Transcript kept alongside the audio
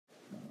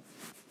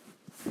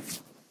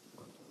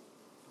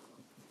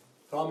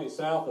Tommy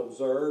South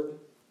observed,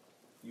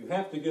 "You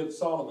have to give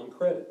Solomon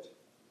credit.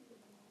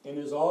 In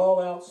his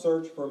all-out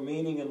search for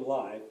meaning in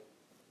life,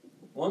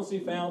 once he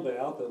found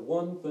out that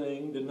one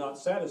thing did not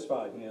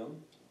satisfy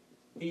him,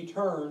 he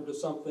turned to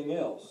something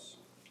else.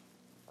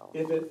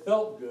 If it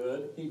felt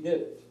good, he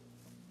did it.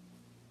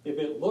 If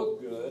it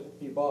looked good,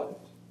 he bought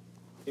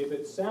it. If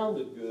it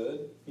sounded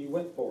good, he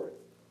went for it.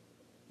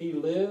 He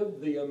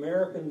lived the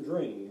American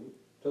dream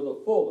to the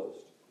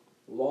fullest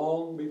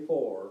long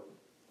before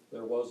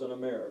there was an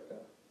America."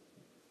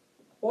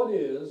 What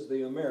is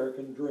the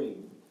American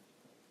dream?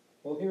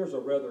 Well, here's a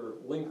rather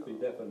lengthy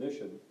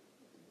definition.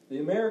 The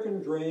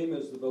American dream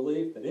is the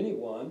belief that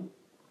anyone,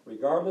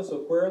 regardless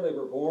of where they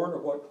were born or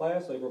what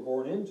class they were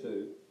born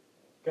into,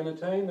 can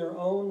attain their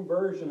own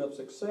version of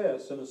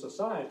success in a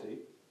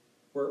society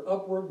where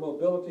upward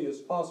mobility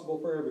is possible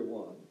for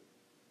everyone.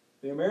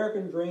 The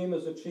American dream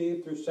is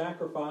achieved through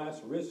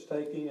sacrifice,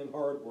 risk-taking, and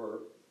hard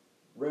work,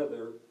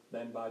 rather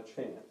than by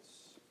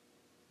chance.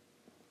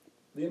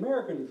 The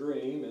American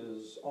dream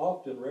is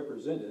often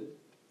represented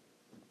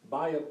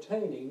by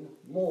obtaining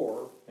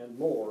more and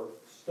more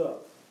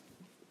stuff.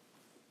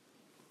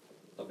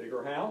 A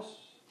bigger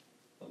house,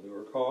 a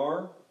newer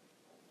car,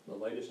 the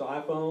latest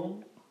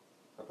iPhone,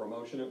 a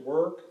promotion at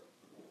work,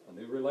 a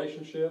new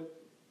relationship,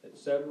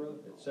 etc.,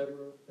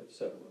 etc.,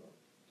 etc.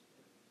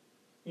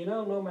 You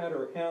know, no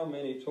matter how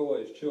many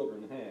toys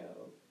children have,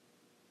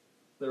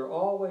 they're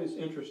always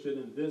interested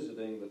in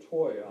visiting the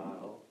toy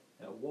aisle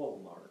at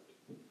Walmart.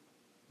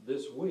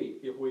 This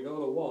week, if we go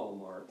to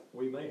Walmart,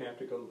 we may have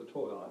to go to the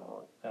toy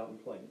aisle out in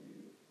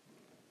Plainview.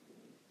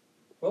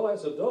 Well,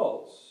 as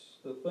adults,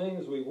 the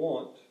things we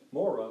want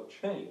more of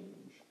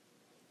change,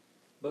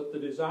 but the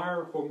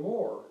desire for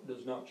more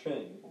does not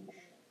change.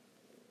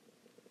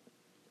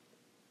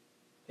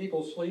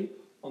 People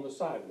sleep on the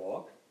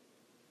sidewalk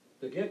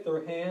to get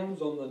their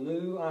hands on the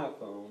new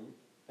iPhone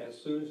as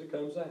soon as it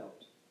comes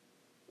out.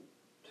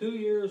 2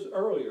 years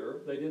earlier,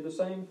 they did the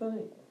same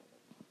thing.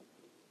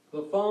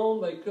 The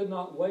phone they could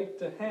not wait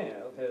to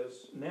have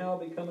has now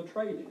become a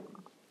trade-in.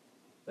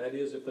 That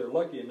is, if they're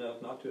lucky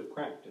enough not to have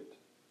cracked it.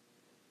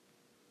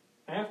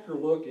 After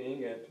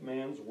looking at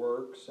man's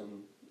works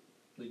and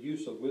the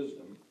use of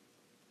wisdom,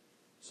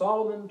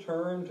 Solomon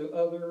turned to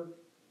other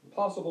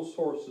possible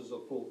sources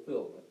of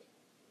fulfillment.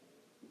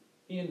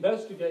 He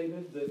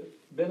investigated the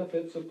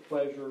benefits of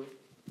pleasure,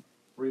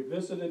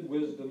 revisited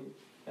wisdom,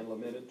 and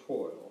lamented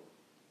toil.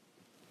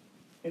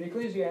 In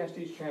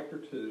Ecclesiastes chapter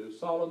 2,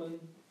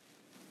 Solomon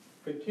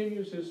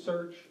continues his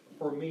search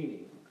for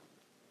meaning.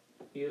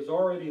 He has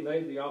already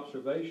made the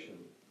observation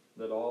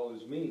that all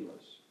is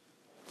meaningless.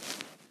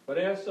 But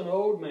as an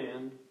old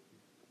man,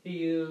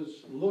 he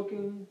is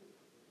looking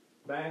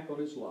back on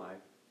his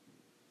life,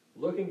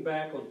 looking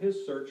back on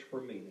his search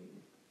for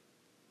meaning.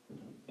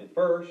 And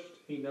first,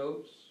 he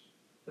notes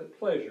that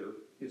pleasure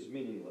is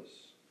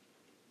meaningless.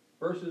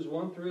 Verses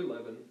 1 through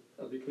 11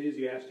 of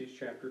Ecclesiastes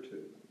chapter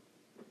 2.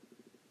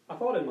 "I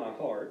thought in my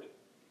heart,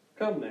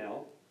 'Come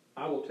now,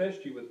 I will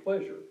test you with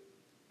pleasure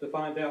to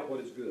find out what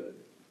is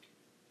good.'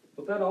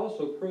 But that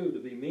also proved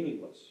to be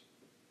meaningless.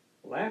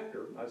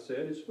 'Laughter,' I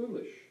said, 'is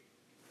foolish.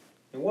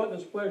 And what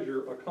does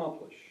pleasure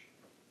accomplish?'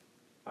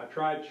 I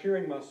tried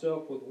cheering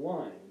myself with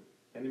wine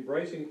and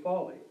embracing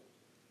folly,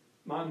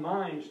 my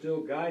mind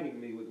still guiding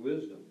me with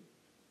wisdom.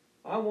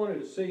 I wanted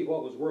to see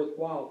what was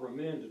worthwhile for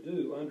men to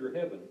do under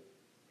heaven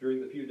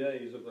during the few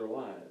days of their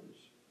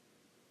lives.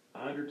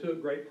 I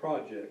undertook great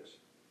projects.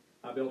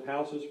 I built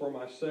houses for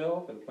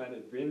myself and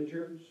planted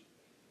vineyards.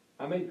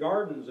 I made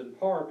gardens and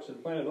parks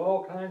and planted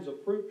all kinds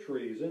of fruit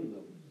trees in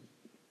them.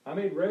 I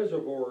made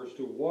reservoirs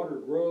to water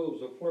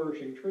groves of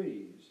flourishing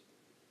trees.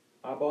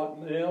 I bought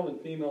male and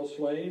female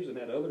slaves and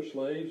had other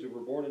slaves who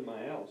were born in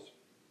my house.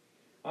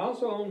 I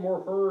also owned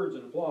more herds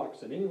and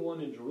flocks than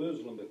anyone in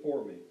Jerusalem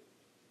before me.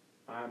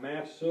 I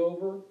amassed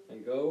silver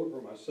and gold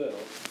for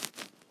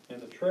myself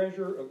and the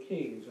treasure of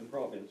kings and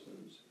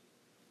provinces.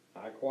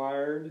 I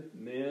acquired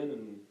men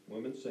and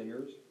women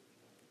singers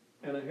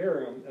and a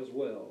harem as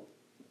well,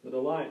 the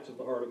delights of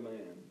the heart of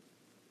man.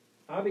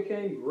 I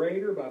became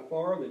greater by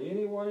far than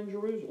anyone in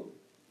Jerusalem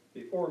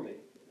before me.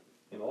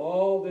 In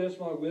all this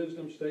my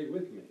wisdom stayed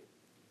with me.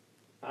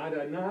 I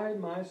denied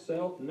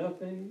myself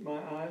nothing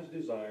my eyes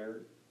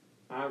desired.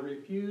 I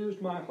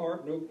refused my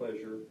heart no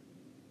pleasure.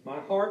 My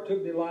heart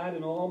took delight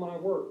in all my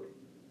work,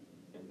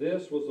 and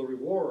this was the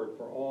reward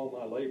for all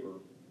my labor.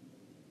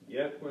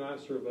 Yet when I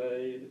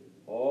surveyed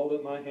all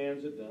that my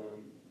hands had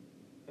done,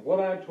 and what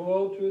I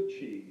toiled to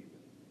achieve,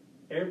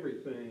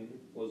 everything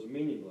was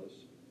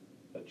meaningless,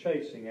 a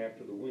chasing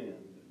after the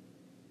wind.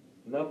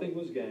 Nothing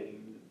was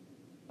gained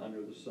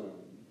under the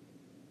sun."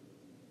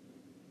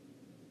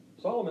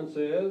 Solomon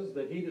says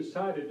that he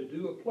decided to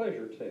do a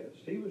pleasure test.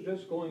 He was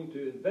just going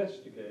to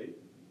investigate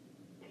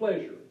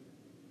pleasure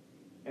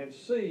and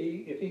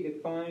see if he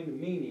could find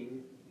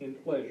meaning in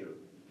pleasure.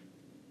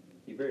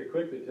 He very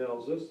quickly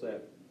tells us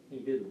that he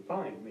didn't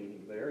find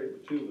meaning there.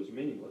 It too was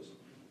meaningless.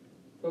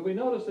 But we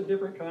notice the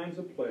different kinds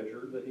of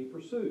pleasure that he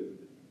pursued.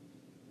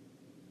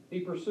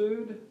 He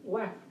pursued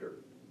laughter.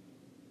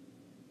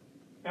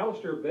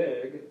 Alistair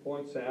Begg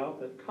points out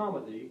that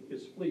comedy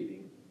is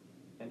fleeting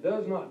and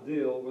does not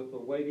deal with the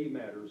weighty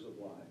matters of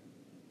life.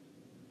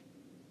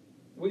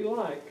 We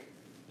like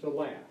to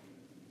laugh.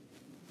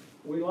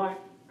 We like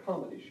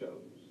comedy shows.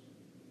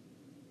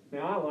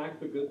 Now, I like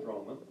the good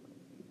drama,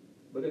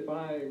 but if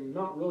I'm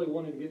not really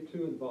wanting to get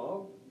too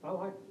involved, I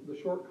like the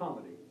short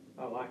comedy.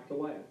 I like to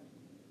laugh.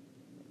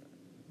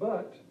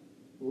 But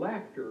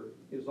laughter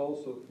is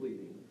also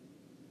fleeting.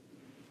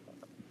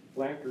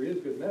 Laughter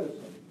is good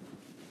medicine,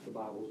 the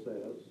Bible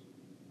says.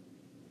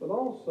 But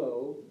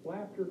also,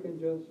 laughter can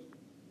just,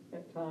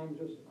 at times,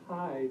 just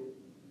hide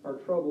our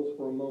troubles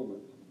for a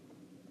moment.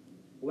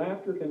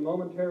 Laughter can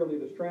momentarily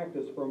distract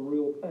us from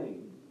real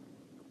pain,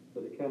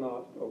 but it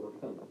cannot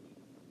overcome it.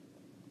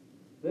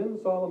 Then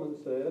Solomon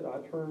said,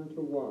 I turn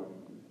to wine.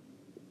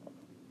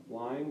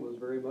 Wine was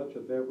very much a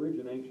beverage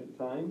in ancient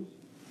times.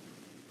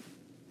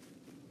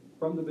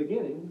 From the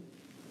beginning,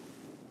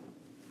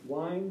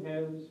 wine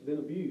has been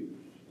abused.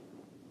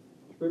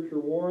 Scripture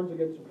warns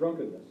against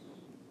drunkenness.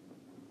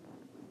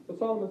 But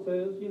Solomon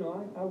says,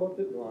 I looked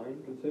at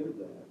wine, considered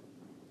that.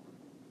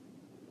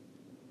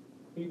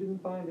 He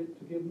didn't find it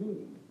to give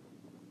meaning.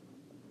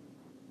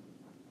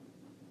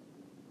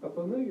 A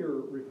familiar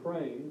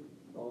refrain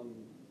on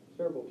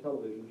several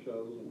television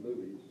shows and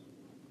movies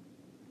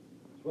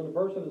is when a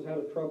person has had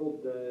a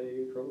troubled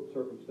day, a troubled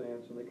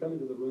circumstance, and they come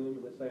into the room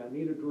and they say, I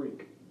need a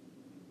drink.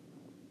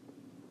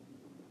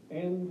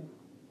 And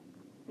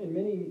in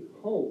many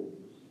homes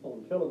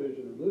on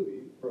television and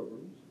movie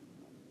programs,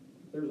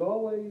 there's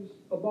always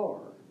a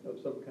bar of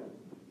some kind.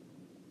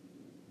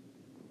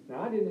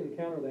 Now, I didn't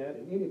encounter that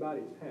in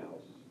anybody's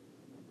house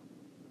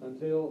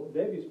until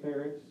Debbie's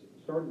parents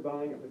started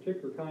buying a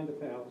particular kind of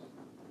house,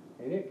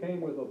 and it came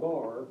with a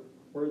bar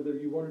whether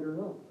you wanted it or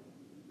not.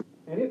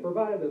 And it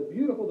provided a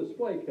beautiful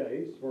display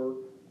case for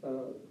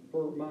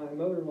my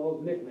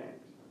mother-in-law's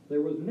knickknacks.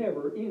 There was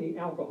never any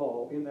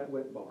alcohol in that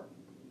wet bar.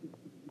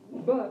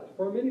 But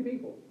for many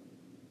people,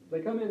 they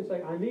come in and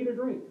say, I need a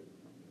drink.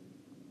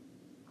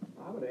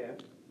 I would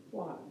ask,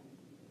 why?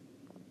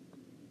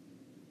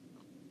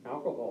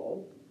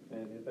 Alcohol,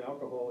 and if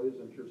alcohol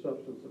isn't your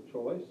substance of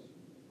choice,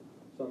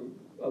 some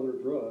other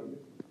drug,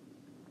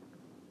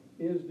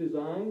 is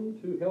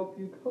designed to help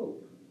you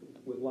cope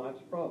with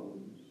life's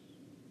problems.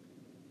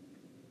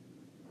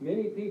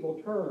 Many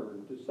people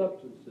turn to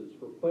substances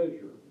for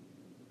pleasure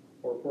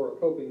or for a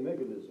coping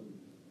mechanism.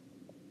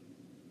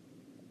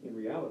 In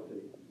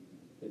reality,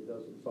 it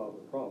doesn't solve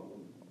the problem.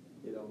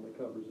 It only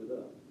covers it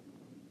up.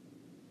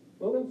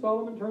 Well, then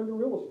Solomon turned to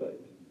real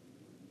estate.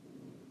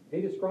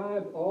 He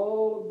described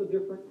all of the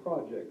different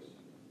projects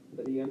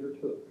that he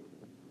undertook.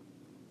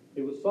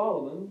 It was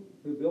Solomon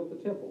who built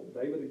the temple.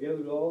 David had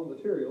gathered all the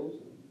materials,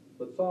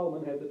 but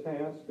Solomon had the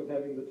task of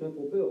having the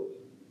temple built.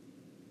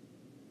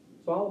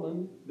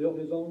 Solomon built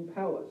his own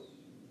palace.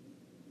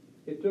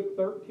 It took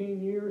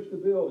 13 years to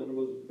build, and it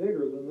was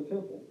bigger than the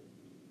temple.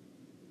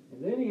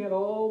 And then he had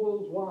all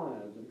those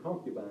wives and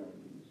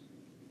concubines,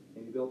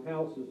 and he built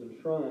houses and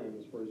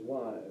shrines for his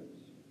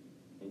wives.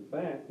 In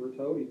fact, we're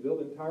told he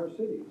built entire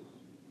cities.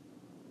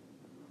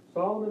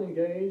 Solomon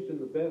engaged in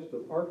the best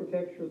of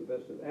architecture, the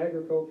best of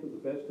agriculture,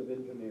 the best of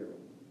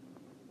engineering.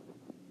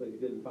 But he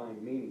didn't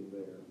find meaning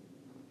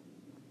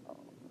there.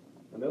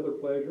 Another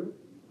pleasure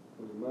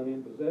was money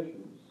and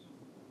possessions.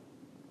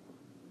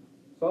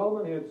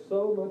 Solomon had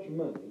so much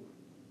money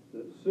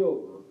that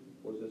silver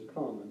was as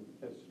common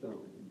as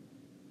stone.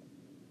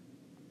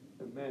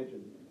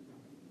 Imagine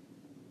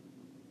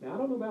that. Now, I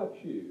don't know about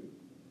you,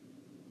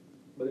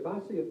 but if I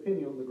see a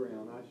penny on the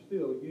ground, I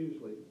still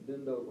usually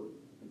bend over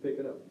and pick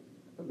it up.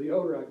 The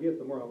older I get,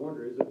 the more I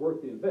wonder, is it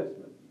worth the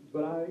investment?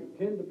 But I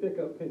tend to pick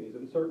up pennies,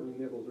 and certainly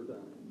nickels or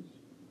dimes.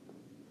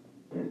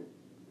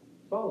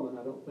 Solomon,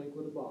 I don't think,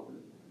 would have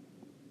bothered.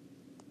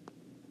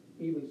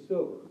 Even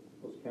silver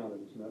was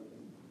counted as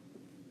nothing.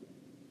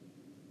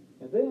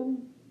 And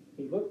then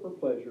he looked for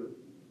pleasure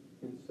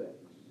in sex.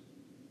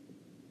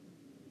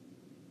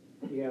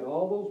 He had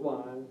all those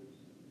wives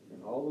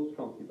and all those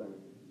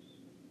concubines.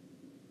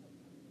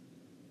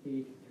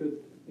 He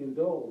could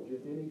indulge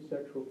in any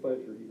sexual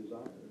pleasure he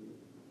desired.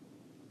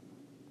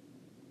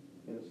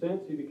 In a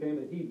sense, he became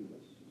a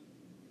hedonist.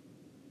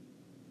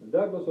 And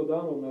Douglas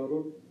O'Donnell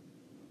noted,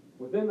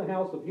 within the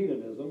house of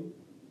hedonism,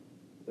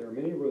 there are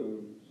many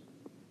rooms,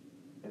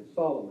 and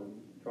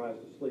Solomon tries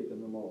to sleep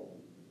in them all.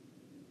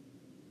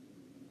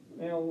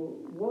 Now,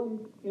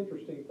 one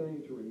interesting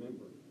thing to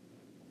remember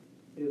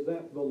is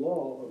that the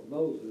law of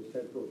Moses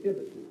had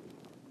prohibited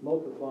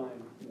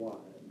multiplying wives.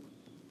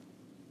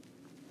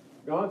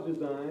 God's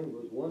design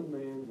was one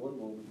man, one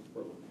woman's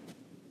birth.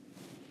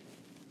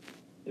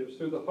 It was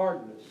through the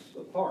hardness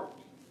of heart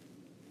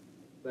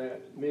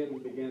that men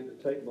began to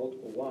take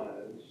multiple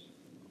wives,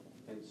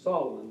 and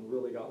Solomon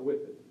really got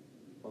with it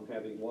on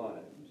having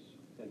wives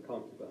and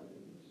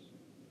concubines.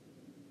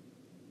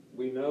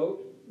 We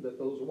note that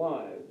those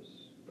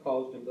wives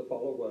caused him to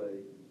fall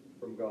away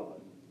from God.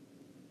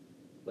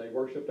 They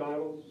worshipped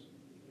idols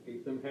to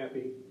keep them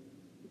happy.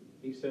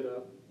 He set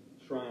up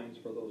shrines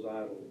for those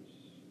idols.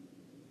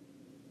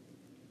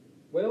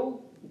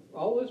 Well,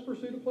 all this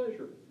pursuit of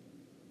pleasure.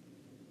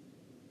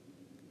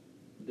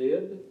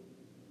 Did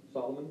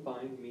Solomon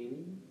find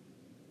meaning?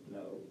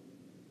 No.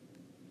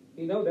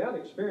 He no doubt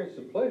experienced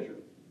some pleasure,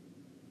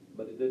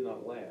 but it did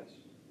not last.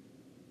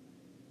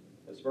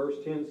 As verse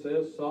 10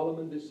 says,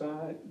 Solomon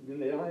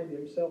denied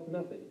himself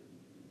nothing.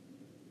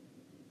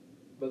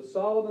 But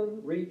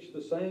Solomon reached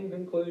the same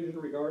conclusion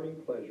regarding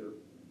pleasure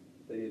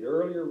that he had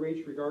earlier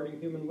reached regarding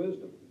human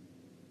wisdom.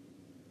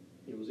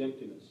 It was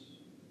emptiness.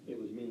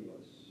 It was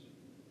meaningless.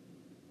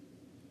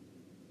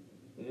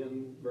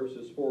 In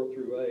verses 4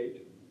 through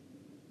 8,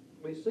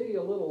 we see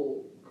a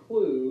little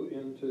clue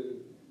into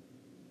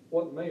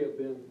what may have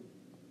been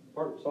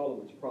part of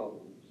Solomon's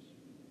problems.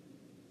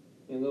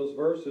 In those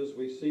verses,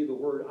 we see the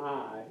word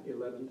I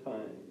 11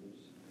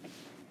 times.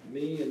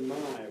 Me and my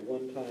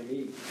 1 time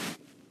each.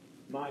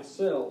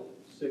 Myself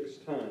 6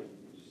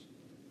 times.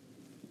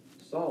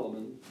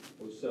 Solomon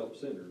was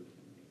self-centered.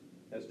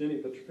 As Denny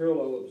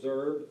Petrillo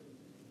observed,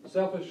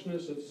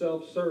 selfishness and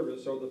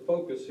self-service are the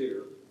focus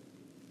here.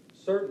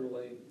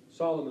 Certainly,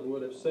 Solomon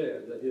would have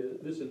said that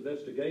this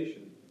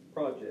investigation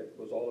project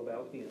was all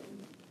about him.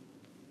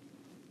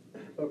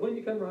 But when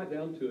you come right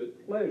down to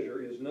it,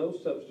 pleasure is no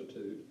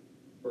substitute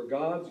for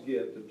God's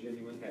gift of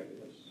genuine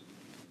happiness.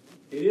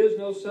 It is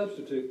no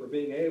substitute for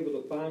being able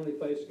to finally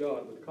face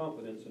God with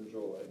confidence and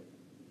joy.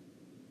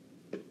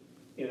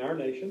 In our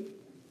nation,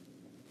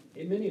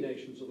 in many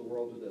nations of the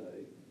world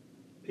today,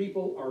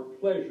 people are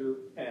pleasure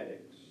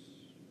addicts.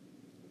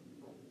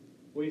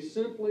 We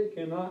simply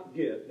cannot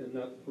get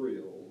enough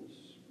thrills.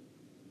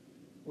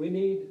 We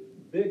need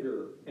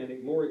bigger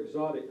and more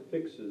exotic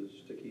fixes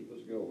to keep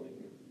us going.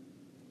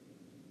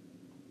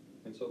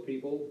 And so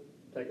people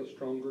take a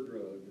stronger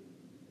drug.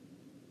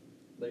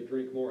 They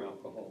drink more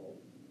alcohol.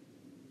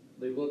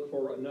 They look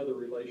for another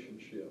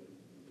relationship.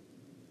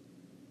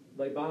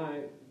 They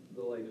buy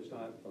the latest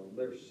iPhone.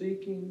 They're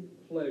seeking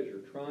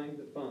pleasure, trying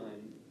to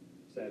find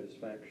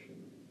satisfaction.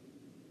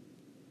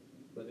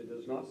 But it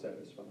does not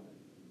satisfy.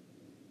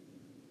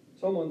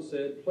 Someone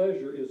said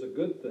pleasure is a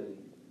good thing,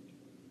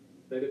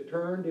 that it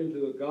turned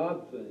into a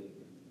God thing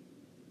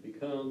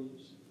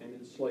becomes an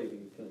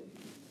enslaving thing.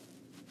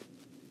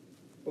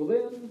 Well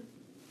then,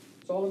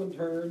 Solomon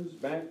turns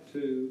back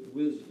to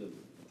wisdom,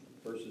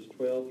 verses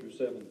 12 through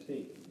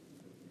 17.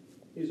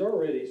 He's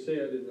already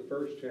said in the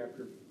first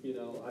chapter,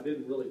 I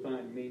didn't really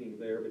find meaning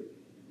there, but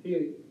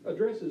he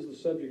addresses the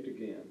subject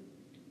again.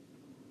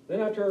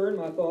 Then I turn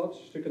my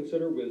thoughts to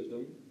consider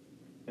wisdom,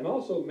 and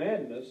also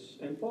madness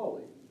and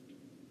folly.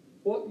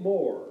 What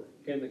more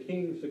can the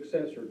king's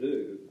successor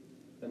do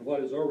than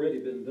what has already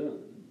been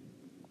done?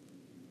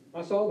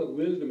 I saw that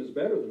wisdom is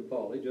better than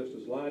folly, just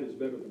as light is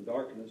better than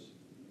darkness.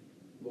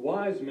 The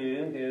wise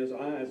man has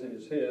eyes in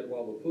his head,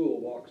 while the fool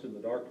walks in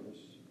the darkness.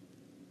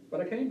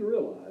 But I came to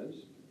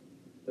realize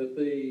that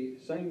the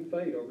same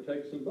fate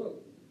overtakes them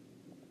both.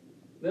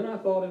 Then I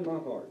thought in my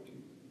heart,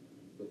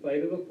 the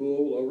fate of the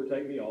fool will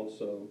overtake me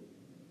also.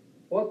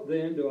 What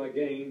then do I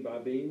gain by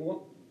being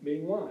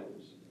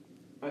wise?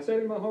 I said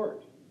in my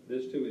heart,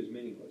 this too is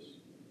meaningless.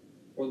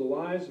 For the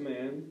wise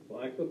man,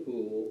 like the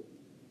fool,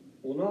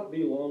 will not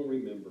be long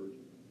remembered.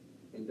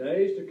 In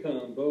days to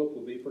come, both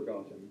will be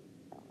forgotten.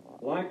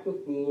 Like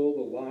the fool,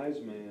 the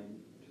wise man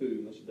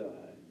too must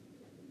die.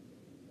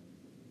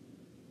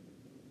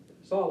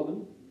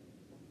 Solomon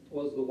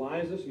was the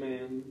wisest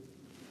man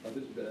of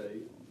his day,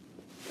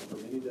 and for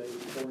many days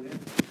before him.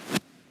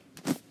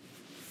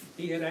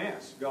 He had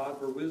asked God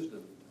for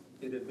wisdom.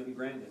 It had been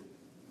granted.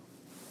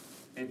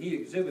 And he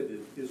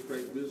exhibited his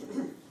great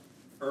wisdom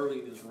early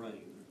in his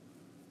reign.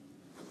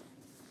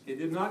 It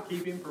did not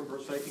keep him from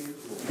forsaking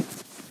his Lord.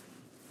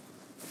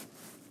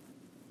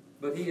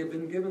 But he had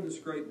been given this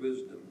great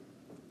wisdom.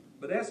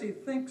 But as he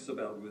thinks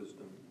about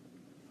wisdom,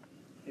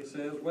 he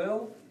says,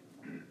 well,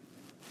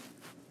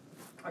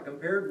 I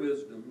compared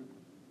wisdom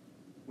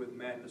with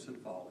madness and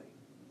folly.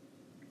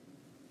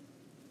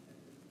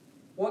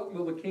 What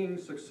will the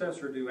king's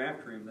successor do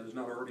after him that has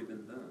not already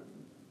been done?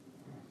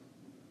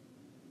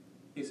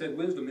 He said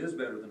wisdom is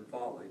better than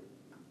folly,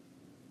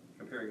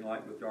 comparing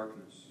light with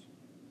darkness.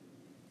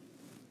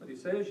 But he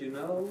says, in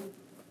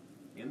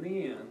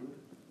the end,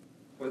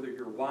 whether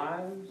you're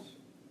wise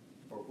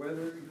or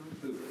whether you're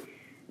foolish,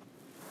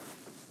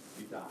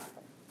 you die.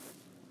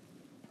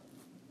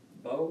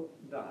 Both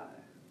die.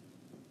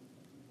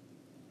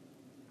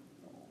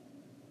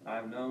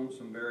 I've known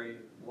some very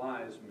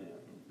wise men.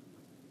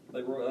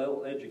 They were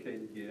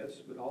well-educated,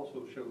 yes, but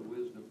also showed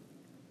wisdom.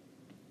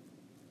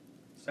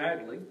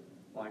 Sadly,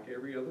 like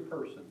every other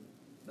person,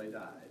 they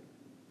died.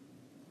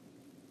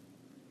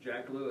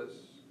 Jack Lewis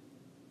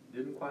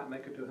didn't quite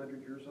make it to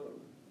 100 years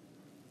old.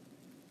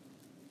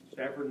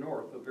 Stafford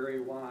North, a very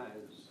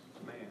wise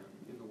man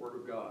in the Word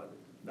of God,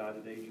 died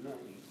at age 90.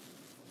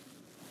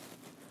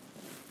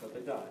 But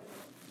they died.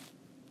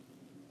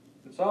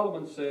 And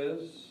Solomon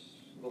says,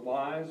 the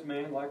wise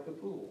man, like the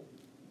fool,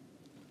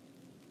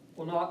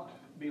 will not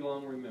be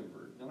long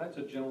remembered. Now that's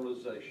a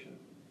generalization.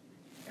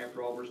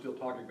 After all, we're still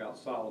talking about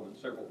Solomon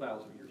several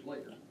thousand years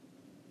later.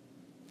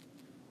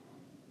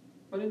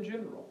 But in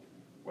general,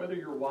 whether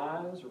you're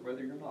wise or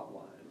whether you're not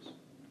wise,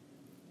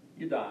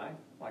 you die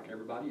like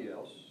everybody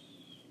else,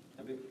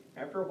 and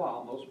after a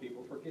while, most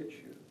people forget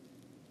you.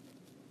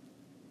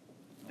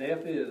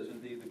 Death is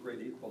indeed the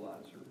great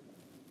equalizer.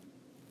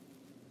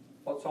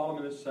 What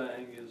Solomon is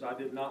saying is, I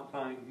did not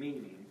find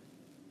meaning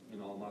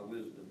in all my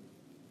wisdom.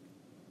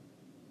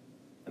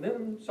 And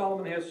then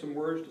Solomon has some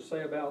words to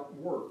say about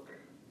work.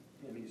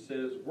 And he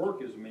says,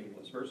 work is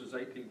meaningless, verses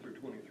 18 through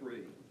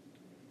 23.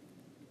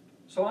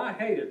 So I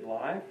hated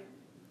life,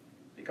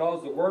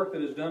 because the work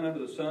that is done under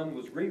the sun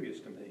was grievous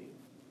to me.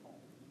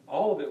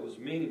 All of it was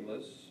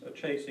meaningless, a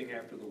chasing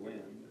after the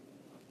wind.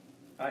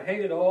 I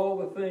hated all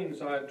the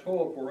things I had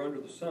toiled for under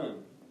the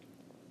sun,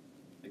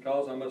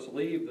 because I must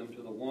leave them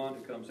to the one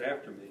who comes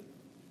after me.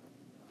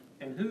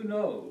 And who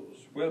knows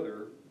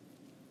whether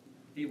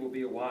he will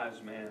be a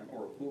wise man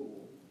or a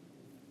fool.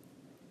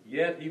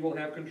 Yet he will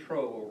have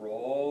control over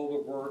all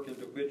the work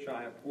into which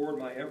I have poured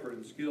my effort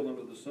and skill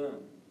under the sun.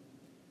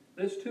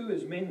 This too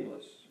is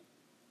meaningless.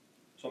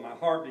 So my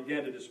heart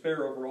began to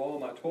despair over all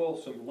my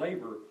toilsome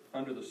labor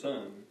under the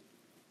sun.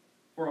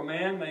 For a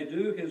man may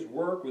do his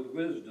work with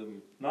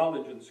wisdom,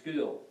 knowledge, and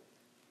skill,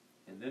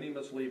 and then he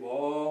must leave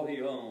all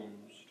he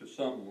owns to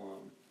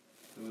someone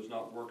who has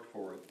not worked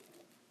for it.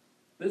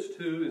 This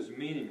too is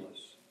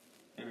meaningless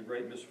and a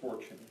great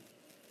misfortune.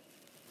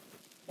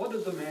 What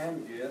does a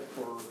man get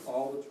for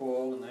all the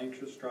toil and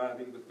anxious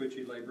striving with which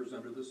he labors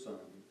under the sun?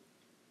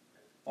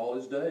 All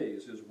his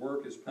days, his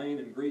work is pain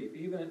and grief.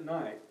 Even at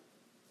night,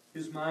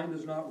 his mind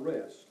does not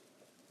rest.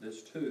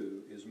 This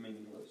too is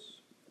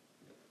meaningless.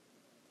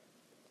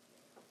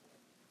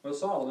 Well,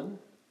 Solomon,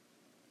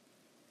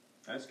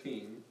 as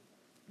king,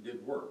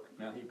 did work.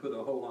 Now, he put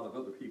a whole lot of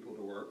other people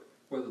to work,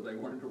 whether they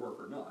wanted to work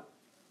or not.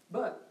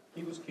 But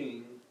he was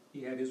king.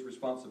 He had his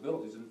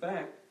responsibilities. In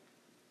fact,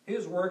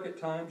 his work at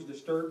times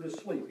disturbed his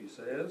sleep, he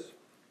says,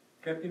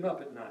 kept him up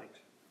at night.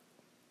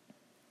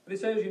 But he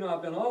says,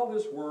 I've done all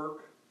this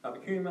work, I've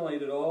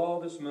accumulated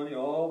all this money,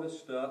 all this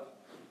stuff.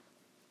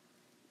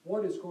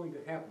 What is going to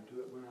happen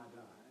to it when I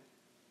die?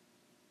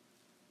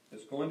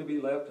 It's going to be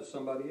left to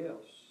somebody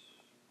else.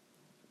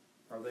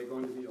 Are they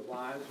going to be a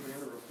wise man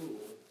or a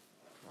fool?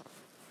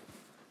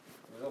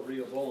 Well,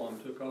 Rehoboam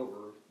took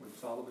over when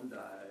Solomon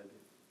died.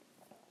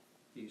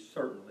 He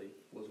certainly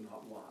was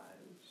not wise.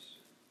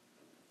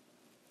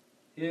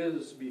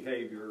 His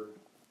behavior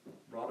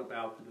brought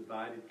about the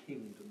divided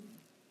kingdom.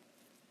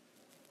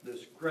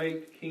 This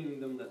great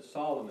kingdom that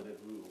Solomon had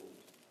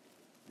ruled,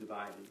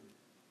 divided.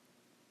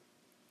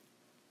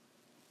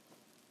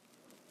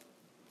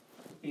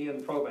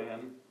 Ian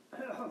Proban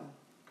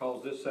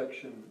calls this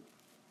section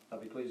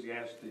of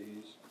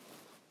Ecclesiastes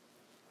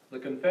the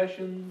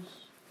Confessions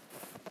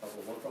of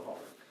a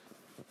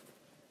Workaholic.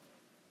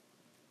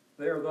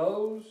 There are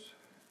those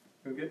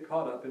who get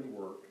caught up in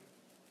work,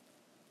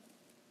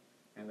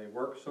 and they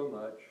work so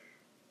much,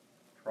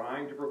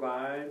 trying to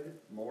provide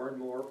more and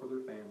more for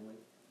their family,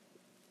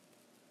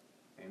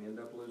 and end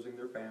up losing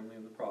their family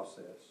in the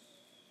process.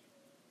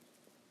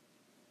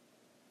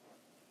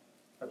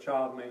 A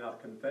child may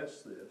not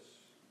confess this,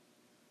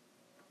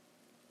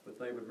 but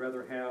they would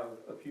rather have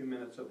a few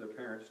minutes of their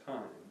parents'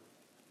 time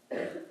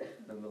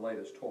than the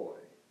latest toy.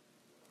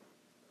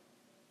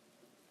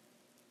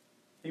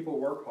 People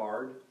work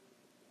hard,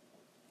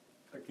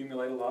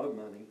 accumulate a lot of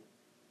money,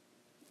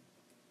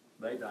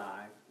 they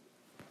die,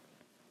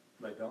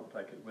 they don't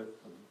take it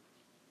with them.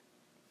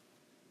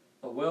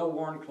 A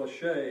well-worn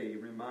cliche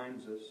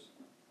reminds us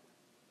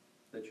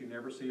that you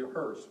never see a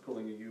hearse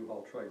pulling a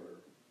U-Haul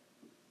trailer.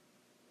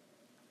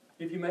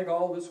 If you make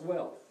all this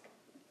wealth,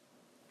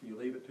 you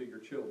leave it to your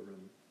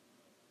children,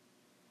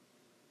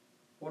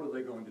 what are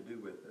they going to do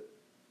with it?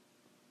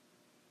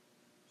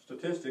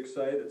 Statistics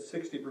say that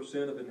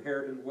 60% of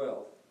inherited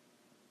wealth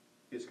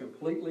is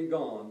completely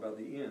gone by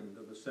the end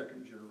of the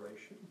second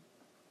generation.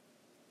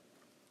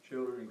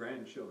 Children and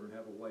grandchildren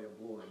have a way of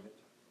blowing it.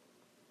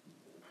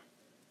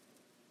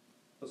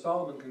 But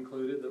Solomon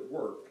concluded that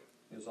work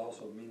is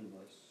also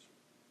meaningless.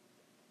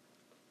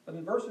 But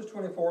in verses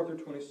 24 through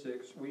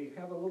 26, we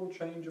have a little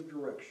change of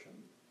direction.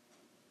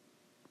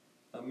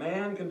 A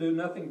man can do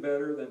nothing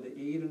better than to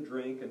eat and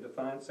drink and to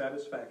find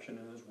satisfaction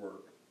in his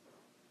work.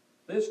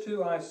 This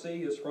too I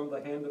see is from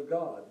the hand of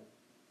God.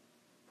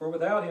 For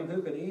without him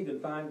who can eat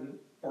and find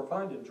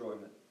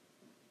enjoyment?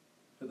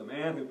 To the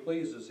man who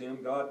pleases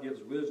him, God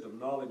gives wisdom,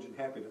 knowledge, and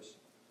happiness.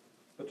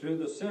 But to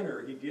the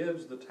sinner, he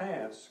gives the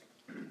task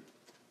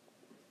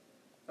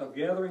of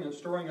gathering and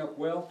storing up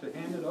wealth to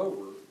hand it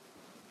over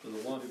to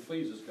the one who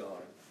pleases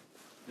God.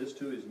 This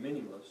too is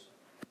meaningless,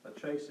 a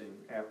chasing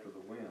after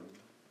the wind.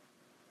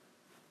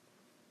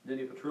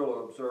 Denny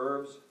Petrillo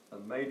observes a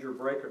major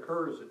break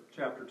occurs at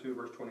chapter 2,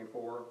 verse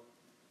 24,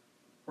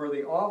 where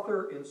the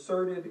author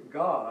inserted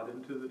God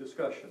into the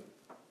discussion.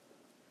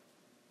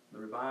 The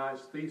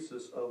revised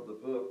thesis of the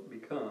book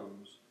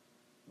becomes,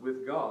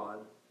 with God,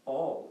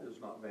 all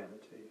is not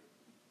vanity.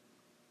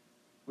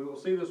 We will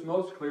see this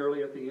most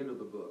clearly at the end of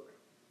the book.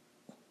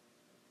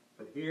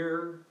 But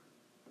here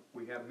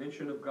we have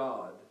mention of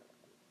God,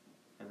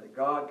 and that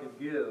God can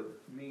give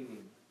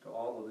meaning to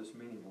all of this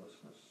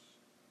meaninglessness.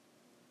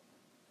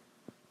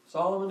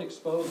 Solomon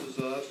exposes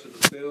us to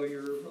the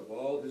failure of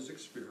all his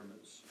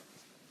experiments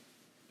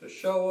to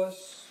show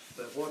us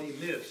that what he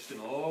missed in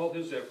all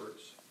his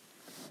efforts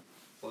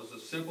was the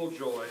simple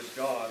joys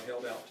God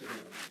held out to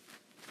him.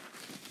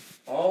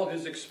 All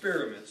his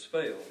experiments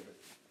failed,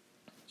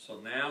 so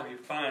now he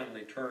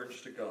finally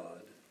turns to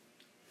God.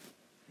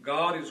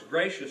 God is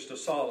gracious to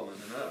Solomon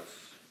and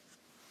us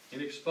in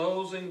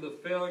exposing the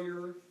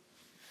failure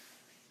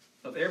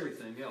of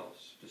everything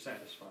else to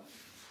satisfy.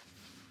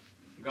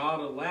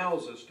 God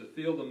allows us to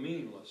feel the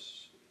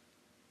meaninglessness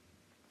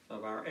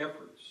of our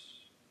efforts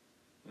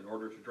in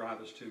order to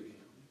drive us to Him.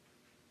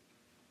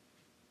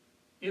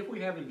 If we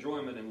have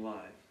enjoyment in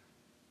life,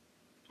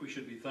 we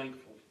should be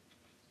thankful.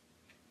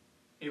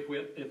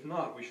 If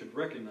not, we should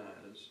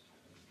recognize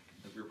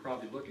that we're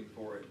probably looking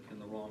for it in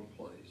the wrong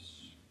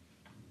place.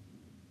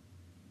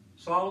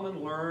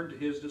 Solomon learned to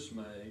his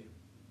dismay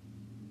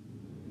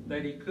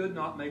that he could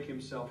not make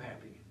himself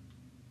happy.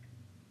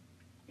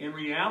 In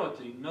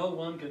reality, no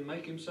one can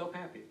make himself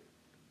happy.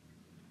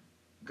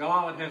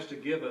 God has to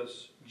give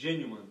us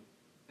genuine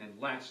and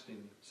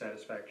lasting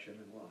satisfaction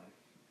in life.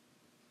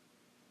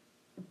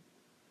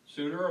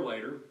 Sooner or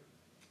later,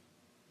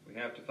 we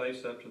have to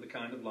face up to the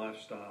kind of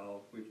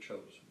lifestyle we've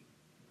chosen.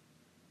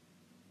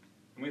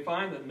 And we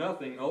find that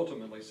nothing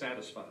ultimately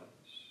satisfies.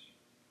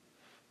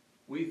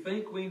 We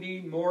think we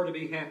need more to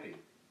be happy,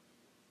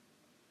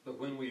 but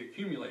when we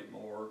accumulate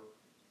more,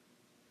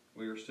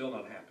 we are still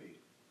not happy.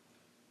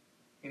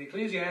 In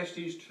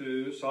Ecclesiastes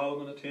 2,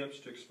 Solomon attempts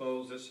to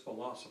expose this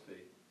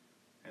philosophy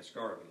as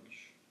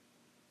garbage.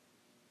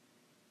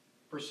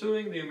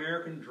 Pursuing the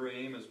American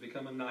dream has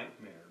become a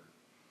nightmare,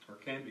 or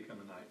can become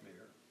a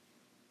nightmare,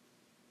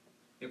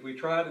 if we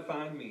try to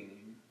find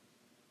meaning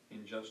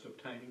in just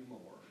obtaining more.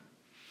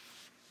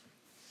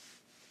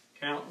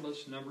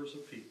 Countless numbers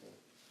of people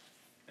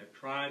have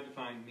tried to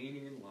find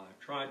meaning in life,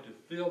 tried to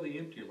fill the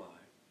empty life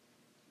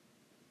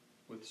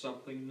with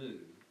something new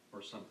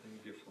or something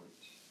different.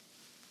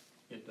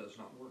 It does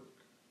not work.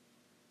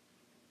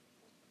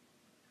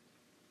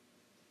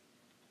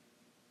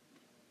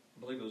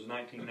 I believe it was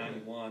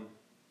 1991.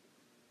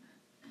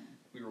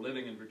 We were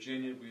living in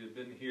Virginia. We had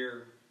been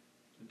here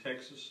in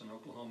Texas and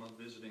Oklahoma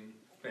visiting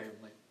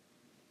family.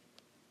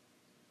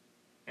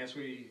 As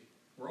we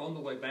were on the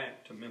way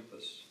back to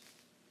Memphis,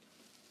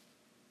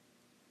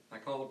 I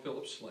called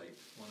Philip Slate,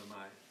 one of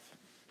my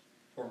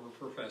former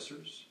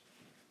professors,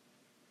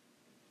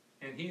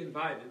 and he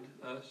invited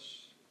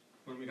us,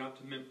 when we got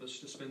to Memphis,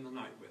 to spend the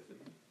night with him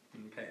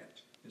and Pat,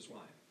 his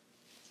wife.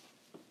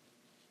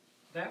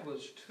 That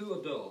was 2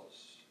 adults.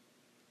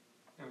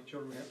 How many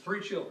children we have?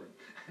 3 children.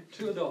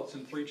 2 adults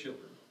and 3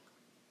 children.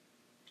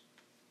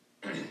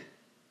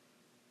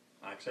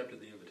 I accepted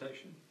the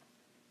invitation.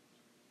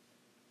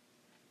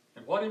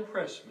 And what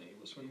impressed me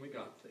was when we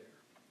got there.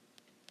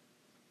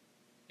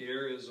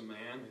 Here is a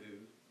man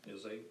who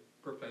is a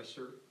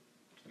professor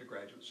at a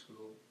graduate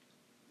school.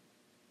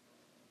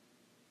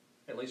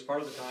 At least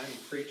part of the time he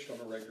preached on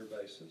a regular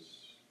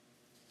basis.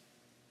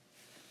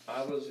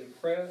 I was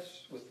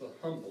impressed with the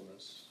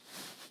humbleness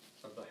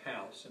of the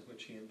house in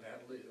which he and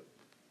Pat lived.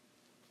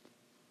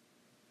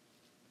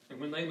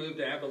 And when they moved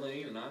to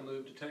Abilene and I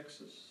moved to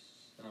Texas,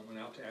 and I went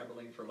out to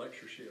Abilene for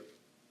lectureship,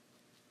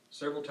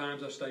 several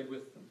times I stayed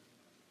with them.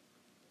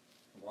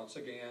 And once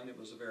again, it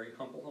was a very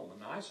humble home,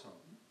 a nice home,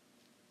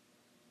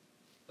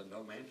 but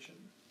no mansion.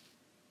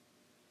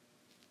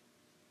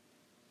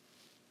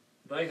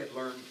 They had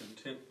learned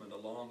contentment a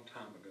long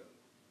time ago.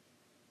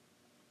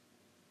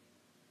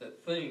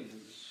 That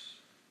things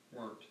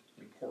weren't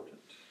important.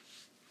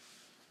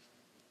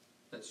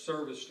 That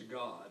service to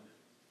God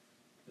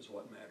is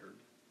what mattered.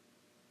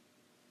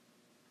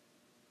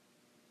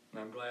 And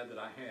I'm glad that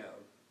I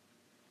have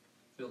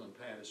Phil and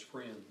Pat as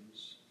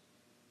friends,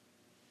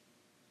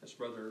 as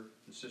brother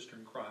and sister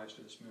in Christ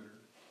and as mentor,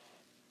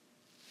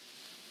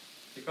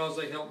 because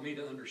they help me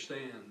to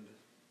understand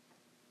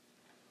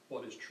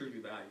what is truly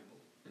valuable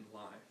in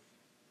life.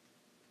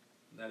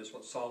 And that is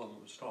what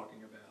Solomon was talking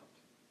about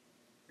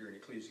here in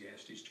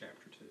Ecclesiastes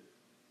chapter 2.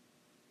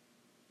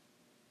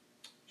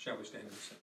 Shall we stand and sing?